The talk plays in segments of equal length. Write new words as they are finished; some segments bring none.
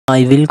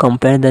I will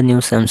compare the new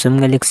Samsung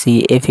Galaxy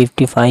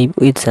A55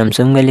 with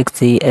Samsung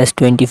Galaxy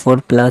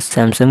S24 Plus.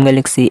 Samsung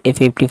Galaxy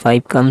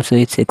A55 comes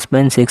with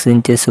 6.6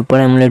 inches Super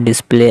AMOLED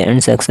display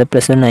and success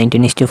ratio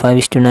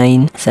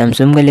 19:5:9.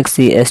 Samsung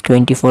Galaxy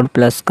S24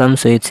 Plus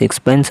comes with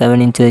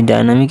 6.7 inches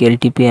dynamic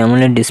LTP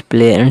AMOLED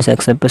display and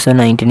success ratio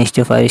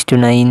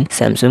 19:5:9.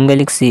 Samsung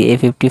Galaxy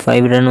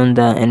A55 run on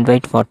the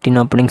Android 14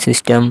 operating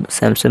system.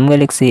 Samsung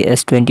Galaxy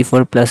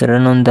S24 Plus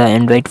run on the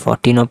Android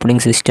 14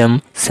 operating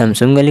system.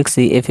 Samsung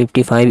Galaxy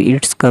A55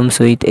 it comes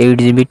with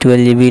 8GB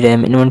 12GB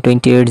RAM and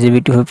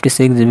 128GB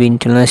 256GB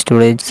internal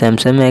storage.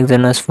 Samsung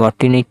Exynos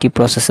 1480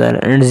 processor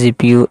and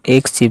GPU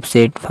X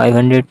chipset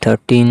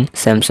 513.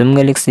 Samsung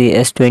Galaxy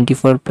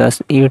S24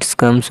 Plus it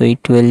comes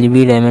with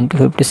 12GB RAM and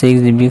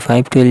 256GB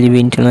 512GB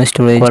internal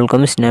storage.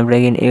 Qualcomm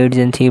Snapdragon 8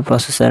 Gen 3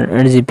 processor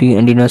and GPU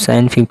Adreno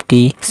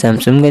 950.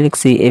 Samsung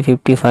Galaxy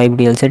A55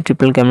 dual set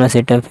triple camera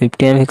setup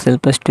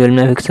 50MP plus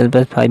 12MP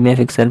plus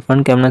 5MP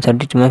front camera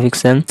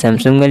 32MP.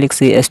 Samsung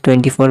Galaxy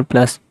S24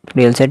 Plus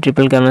real set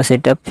triple camera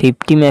setup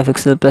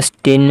 50MP plus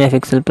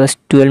 10MP plus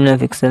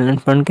 12MP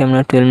and front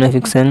camera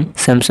 12MP.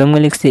 Samsung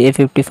Galaxy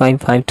A55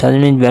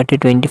 5000mAh battery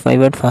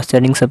 25W fast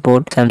charging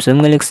support.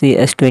 Samsung Galaxy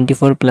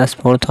S24 Plus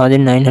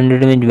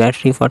 4900mAh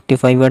battery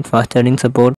 45W fast charging support.